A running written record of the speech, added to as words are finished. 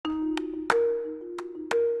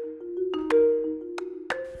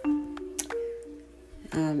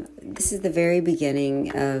This is the very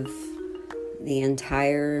beginning of the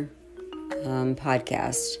entire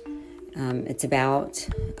podcast. It's about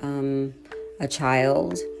a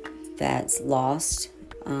child that's lost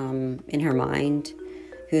in her mind,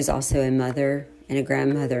 who's also a mother and a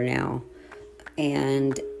grandmother now,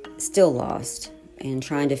 and still lost and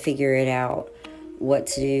trying to figure it out, what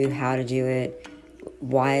to do, how to do it,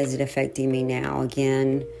 why is it affecting me now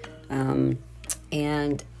again,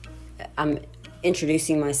 and I'm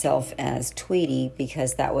introducing myself as Tweety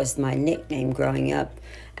because that was my nickname growing up,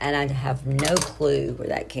 and I have no clue where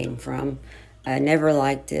that came from. I never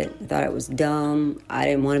liked it. I thought it was dumb. I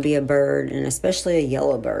didn't want to be a bird, and especially a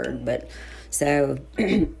yellow bird. But so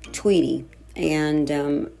Tweety, and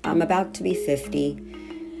I'm about to be 50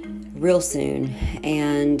 real soon,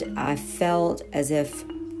 and I felt as if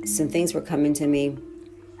some things were coming to me,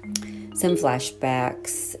 some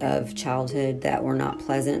flashbacks of childhood that were not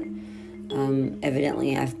pleasant.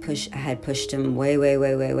 Evidently, I had pushed them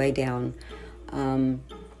way down, and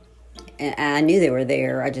I knew they were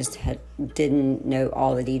there. I just didn't know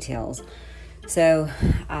all the details. So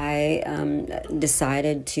I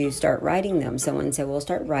decided to start writing them. Someone said, "Well,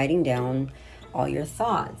 start writing down all your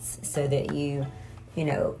thoughts so that you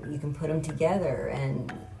can put them together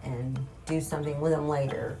and do something with them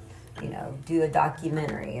later. Do a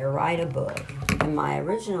documentary or write a book." And my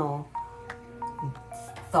original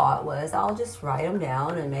thought was, I'll just write them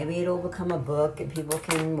down and maybe it'll become a book and people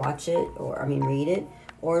can watch it read it,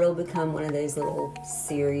 or it'll become one of those little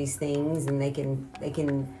series things and they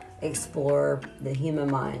can explore the human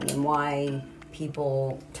mind and why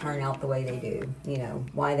people turn out the way they do,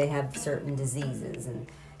 why they have certain diseases, and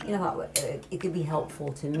it could be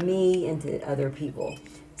helpful to me and to other people.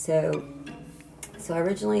 So I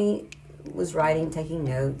originally was writing, taking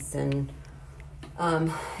notes, and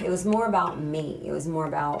it was more about me. It was more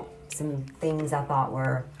about some things I thought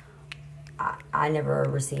were I never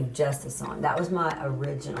received justice on. That was my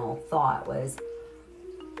original thought. Was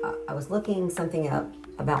I was looking something up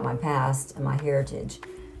about my past and my heritage,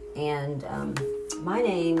 and my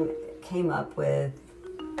name came up with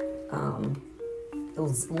it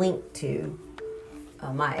was linked to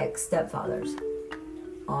my ex-stepfather's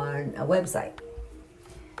on a website,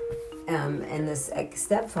 and this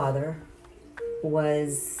ex-stepfather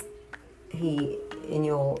was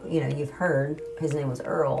you've heard his name was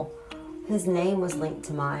Earl. His name was linked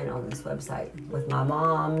to mine on this website with my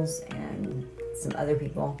mom's and some other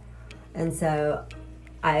people, and so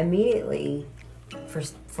I immediately,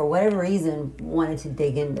 for whatever reason, wanted to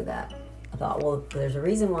dig into that. I thought, well, there's a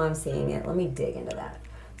reason why I'm seeing it. Let me dig into that.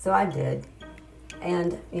 So I did,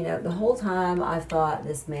 and the whole time I thought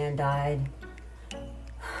this man died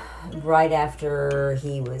right after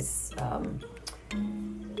he was.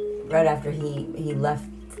 Right after he left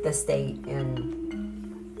the state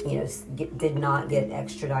and did not get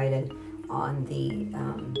extradited on the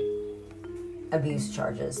abuse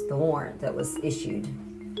charges, the warrant that was issued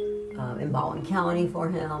in Baldwin County for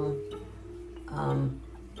him.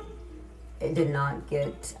 It did not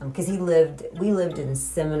get because we lived in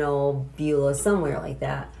Seminole, Beulah, somewhere like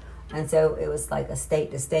that, and so it was like a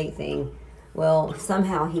state to state thing. Well,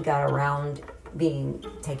 somehow he got around being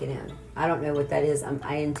taken in. I don't know what that is.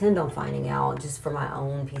 I intend on finding out just for my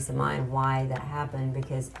own peace of mind why that happened,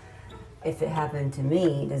 because if it happened to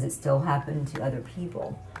me, does it still happen to other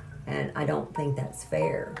people? And I don't think that's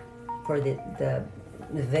fair for the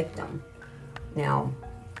victim. Now,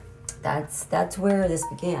 that's where this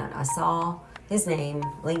began. I saw his name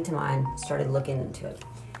linked to mine, started looking into it.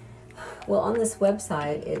 Well, on this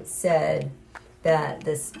website, it said that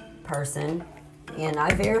this person, and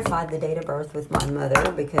I verified the date of birth with my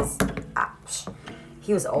mother because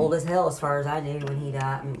he was old as hell as far as I knew when he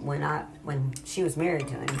died. When she was married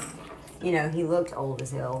to him, he looked old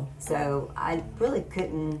as hell. So I really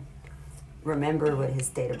couldn't remember what his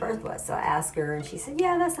date of birth was. So I asked her, and she said,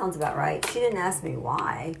 "Yeah, that sounds about right." She didn't ask me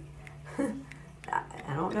why.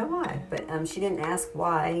 I don't know why, but she didn't ask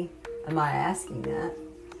why. Am I asking that?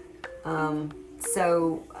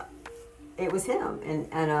 So it was him,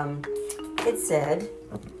 and it said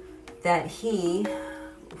that he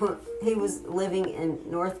was living in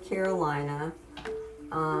North Carolina,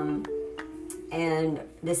 and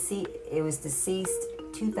it was deceased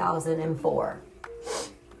 2004.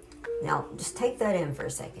 Now, just take that in for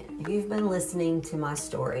a second. If you've been listening to my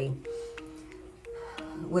story,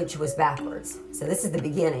 which was backwards, so this is the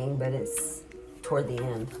beginning, but it's toward the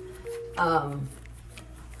end.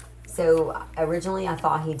 So originally I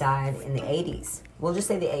thought he died in the 80s. We'll just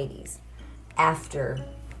say the 80s. After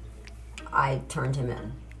I turned him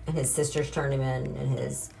in, and his sisters turned him in, and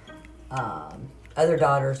his other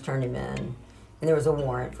daughters turned him in, and there was a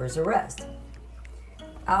warrant for his arrest.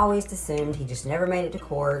 I always assumed he just never made it to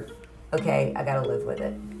court. Okay, I gotta live with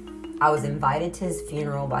it. I was invited to his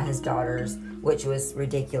funeral by his daughters, which was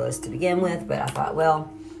ridiculous to begin with, but I thought,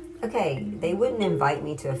 well, okay, they wouldn't invite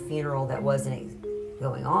me to a funeral that wasn't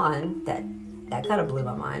going on. That kind of blew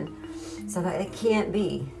my mind. So I thought, it can't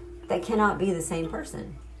be. That cannot be the same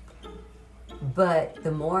person. But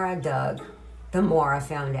the more I dug, the more I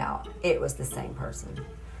found out it was the same person.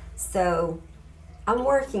 So I'm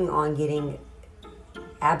working on getting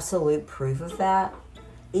absolute proof of that,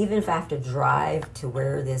 even if I have to drive to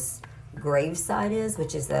where this gravesite is,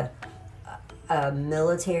 which is a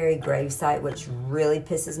military gravesite, which really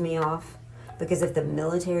pisses me off, because if the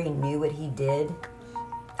military knew what he did,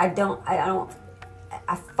 I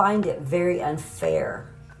find it very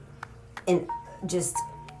unfair, and just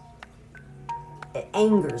it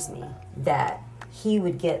angers me that he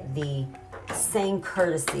would get the same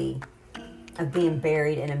courtesy of being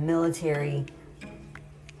buried in a military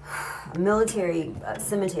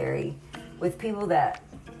cemetery with people that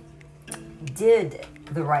did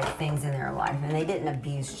the right things in their life, and they didn't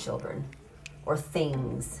abuse children or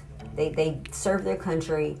things. They served their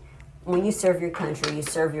country. When you serve your country, you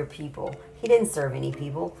serve your people. He didn't serve any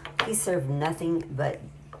people. He served nothing but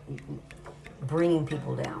bringing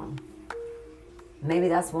people down. Maybe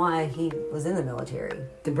that's why he was in the military,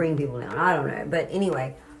 to bring people down. I don't know. But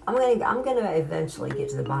anyway, I'm gonna eventually get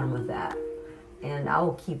to the bottom of that, and I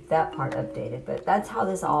will keep that part updated. But that's how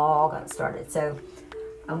this all got started. So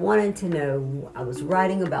I wanted to know, I was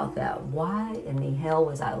writing about that. Why in the hell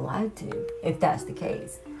was I lied to, if that's the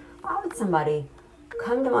case? Why would somebody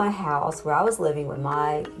come to my house where I was living with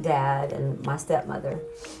my dad and my stepmother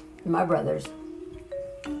and my brothers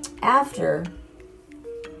after,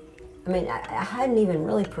 I hadn't even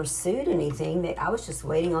really pursued anything. I was just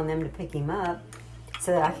waiting on them to pick him up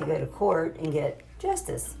so that I could go to court and get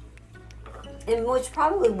justice, and which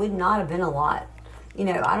probably would not have been a lot.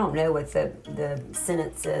 I don't know what the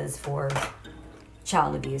sentence is for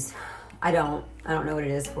child abuse. I don't know what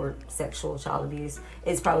it is for sexual child abuse.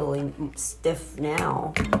 It's probably stiff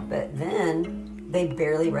now, but then they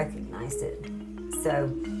barely recognized it.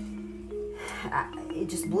 So it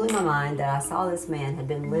just blew my mind that I saw this man had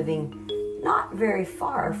been living not very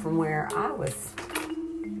far from where I was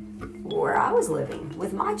living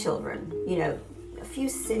with my children, a few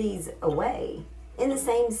cities away in the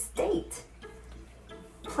same state,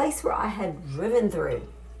 place where I had driven through.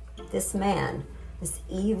 This man, this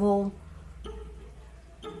evil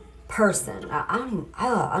person. I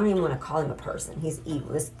don't even want to call him a person. He's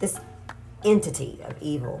evil. This entity of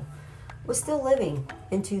evil was still living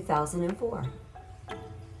in 2004.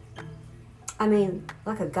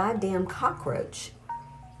 Like a goddamn cockroach.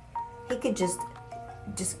 He could just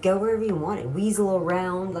go wherever he wanted, weasel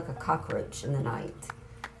around like a cockroach in the night,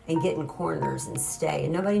 and get in corners and stay,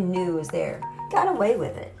 and nobody knew he was there. Got away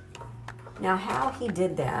with it. Now, how he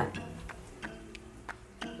did that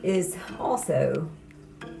is also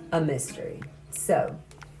a mystery. So,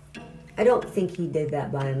 I don't think he did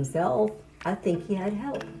that by himself. I think he had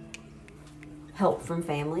help. Help from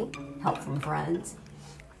family, help from friends.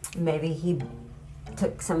 Maybe he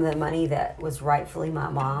took some of the money that was rightfully my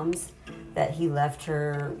mom's, that he left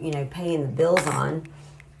her, paying the bills on.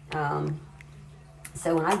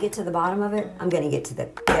 So when I get to the bottom of it, I'm going to get to the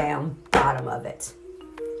damn bottom of it.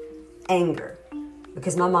 Anger.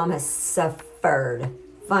 Because my mom has suffered,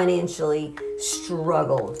 financially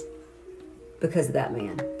struggled because of that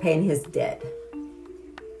man, paying his debt.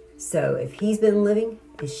 So if he's been living,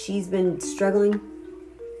 if she's been struggling,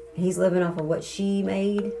 he's living off of what she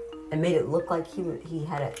made and made it look like he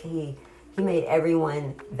made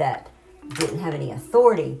everyone that didn't have any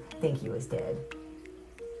authority think he was dead,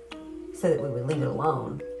 so that we would leave it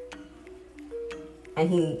alone. And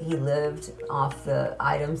he lived off the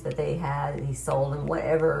items that they had. He sold them,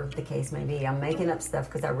 whatever the case may be. I'm making up stuff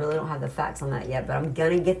because I really don't have the facts on that yet, but I'm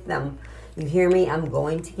going to get them. You hear me? I'm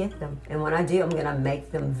going to get them. And when I do, I'm going to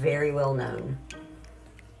make them very well known.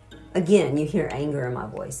 Again, you hear anger in my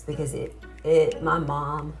voice because my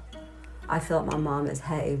mom, I felt my mom has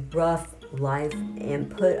had a rough life and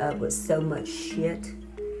put up with so much shit.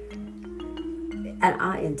 And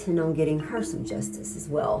I intend on getting her some justice as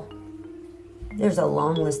well. There's a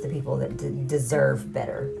long list of people that deserve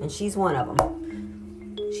better, and she's one of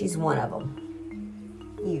them. She's one of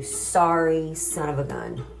them. You sorry son of a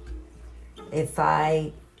gun.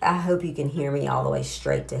 I hope you can hear me all the way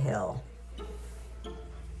straight to hell.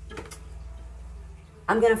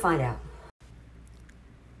 I'm going to find out.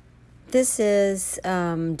 This is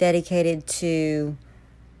dedicated to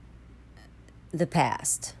the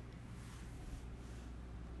past.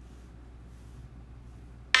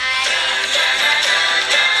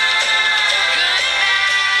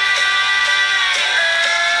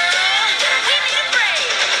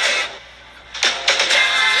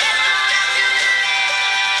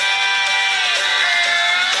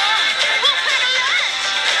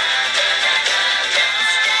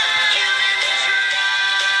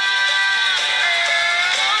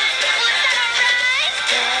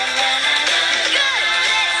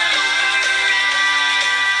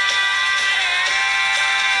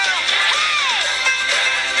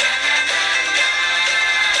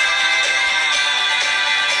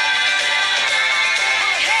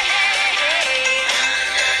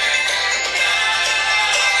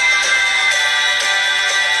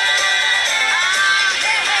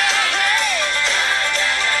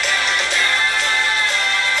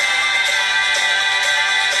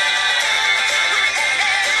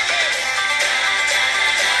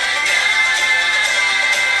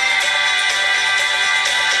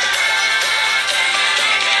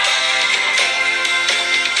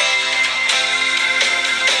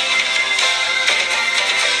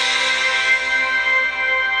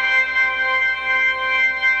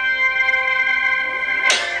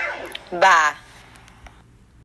 Bye.